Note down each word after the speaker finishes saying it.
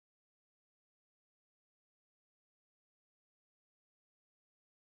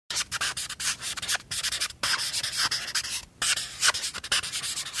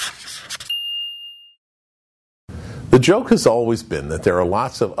The joke has always been that there are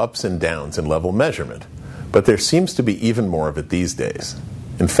lots of ups and downs in level measurement, but there seems to be even more of it these days.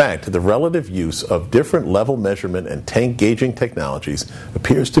 In fact, the relative use of different level measurement and tank gauging technologies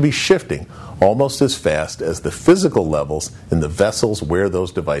appears to be shifting almost as fast as the physical levels in the vessels where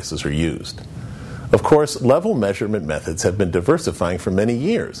those devices are used. Of course, level measurement methods have been diversifying for many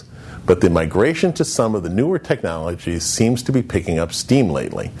years, but the migration to some of the newer technologies seems to be picking up steam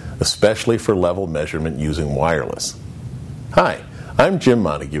lately, especially for level measurement using wireless. Hi, I'm Jim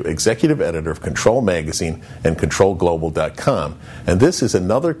Montague, Executive Editor of Control Magazine and ControlGlobal.com, and this is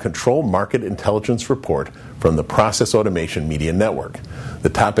another Control Market Intelligence Report from the Process Automation Media Network. The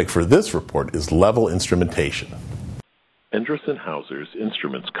topic for this report is level instrumentation. Endress+Hauser's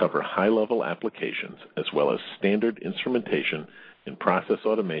instruments cover high-level applications as well as standard instrumentation in process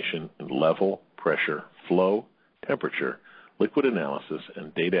automation in level, pressure, flow, temperature, liquid analysis,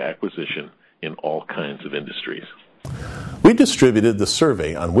 and data acquisition in all kinds of industries. We distributed the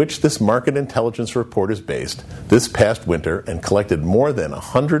survey on which this market intelligence report is based this past winter and collected more than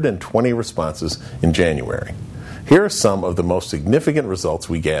 120 responses in January. Here are some of the most significant results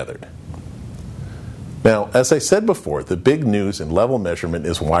we gathered. Now, as I said before, the big news in level measurement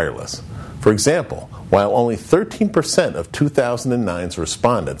is wireless. For example, while only 13% of 2009's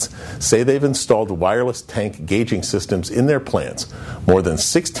respondents say they've installed wireless tank gauging systems in their plants, more than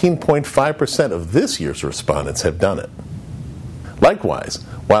 16.5% of this year's respondents have done it. Likewise,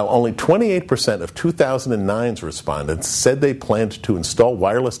 while only 28% of 2009's respondents said they planned to install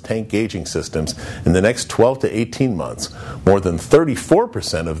wireless tank gauging systems in the next 12 to 18 months, more than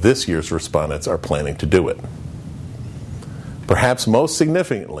 34% of this year's respondents are planning to do it. Perhaps most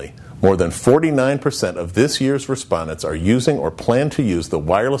significantly, more than 49% of this year's respondents are using or plan to use the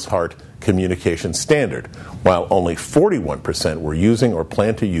WirelessHART communication standard, while only 41% were using or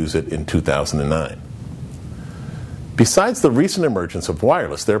plan to use it in 2009. Besides the recent emergence of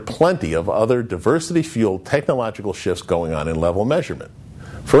wireless, there are plenty of other diversity-fueled technological shifts going on in level measurement.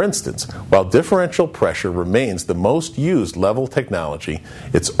 For instance, while differential pressure remains the most used level technology,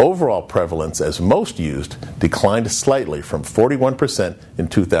 its overall prevalence as most used declined slightly from 41% in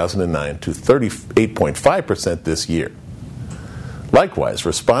 2009 to 38.5% this year. Likewise,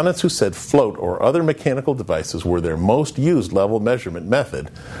 respondents who said float or other mechanical devices were their most used level measurement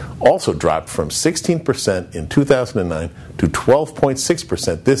method also dropped from 16% in 2009 to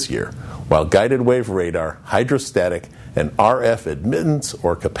 12.6% this year, while guided wave radar, hydrostatic, and RF admittance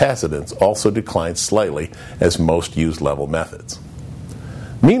or capacitance also declined slightly as most used level methods.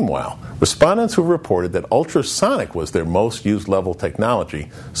 Meanwhile, respondents who reported that ultrasonic was their most used level technology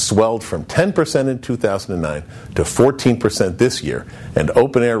swelled from 10% in 2009 to 14% this year, and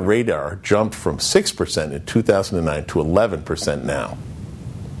open-air radar jumped from 6% in 2009 to 11% now.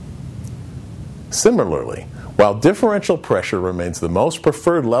 Similarly, while differential pressure remains the most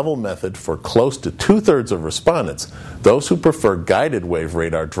preferred level method for close to two-thirds of respondents, those who prefer guided wave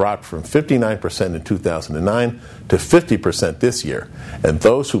radar dropped from 59% in 2009 to 50% this year, and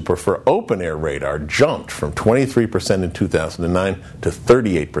those who prefer open-air radar jumped from 23% in 2009 to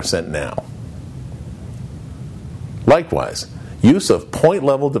 38% now. Likewise, use of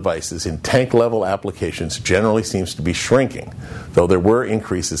point-level devices in tank-level applications generally seems to be shrinking, though there were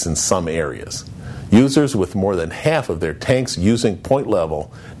increases in some areas. Users with more than half of their tanks using point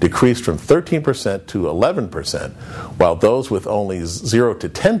level decreased from 13% to 11%, while those with only 0 to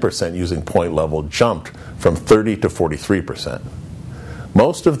 10% using point level jumped from 30 to 43%.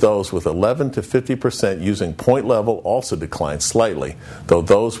 Most of those with 11 to 50% using point level also declined slightly, though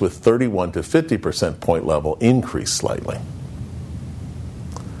those with 31 to 50% point level increased slightly.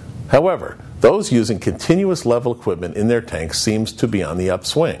 However, those using continuous level equipment in their tanks seems to be on the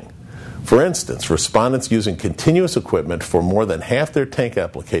upswing. For instance, respondents using continuous equipment for more than half their tank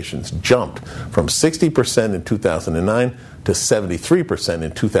applications jumped from 60% in 2009 to 73%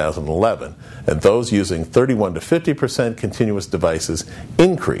 in 2011, and those using 31 to 50% continuous devices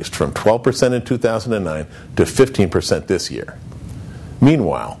increased from 12% in 2009 to 15% this year.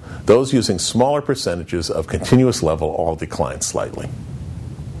 Meanwhile, those using smaller percentages of continuous level all declined slightly.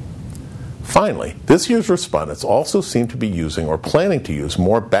 Finally, this year's respondents also seem to be using or planning to use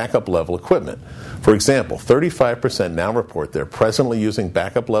more backup level equipment. For example, 35% now report they're presently using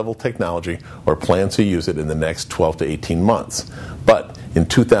backup level technology or plan to use it in the next 12 to 18 months. But in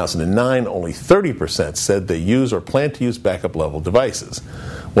 2009, only 30% said they use or plan to use backup level devices.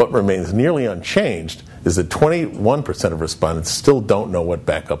 What remains nearly unchanged is that 21% of respondents still don't know what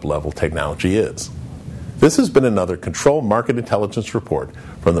backup level technology is. This has been another Control Market Intelligence Report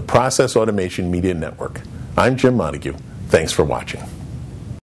from the Process Automation Media Network. I'm Jim Montague. Thanks for watching.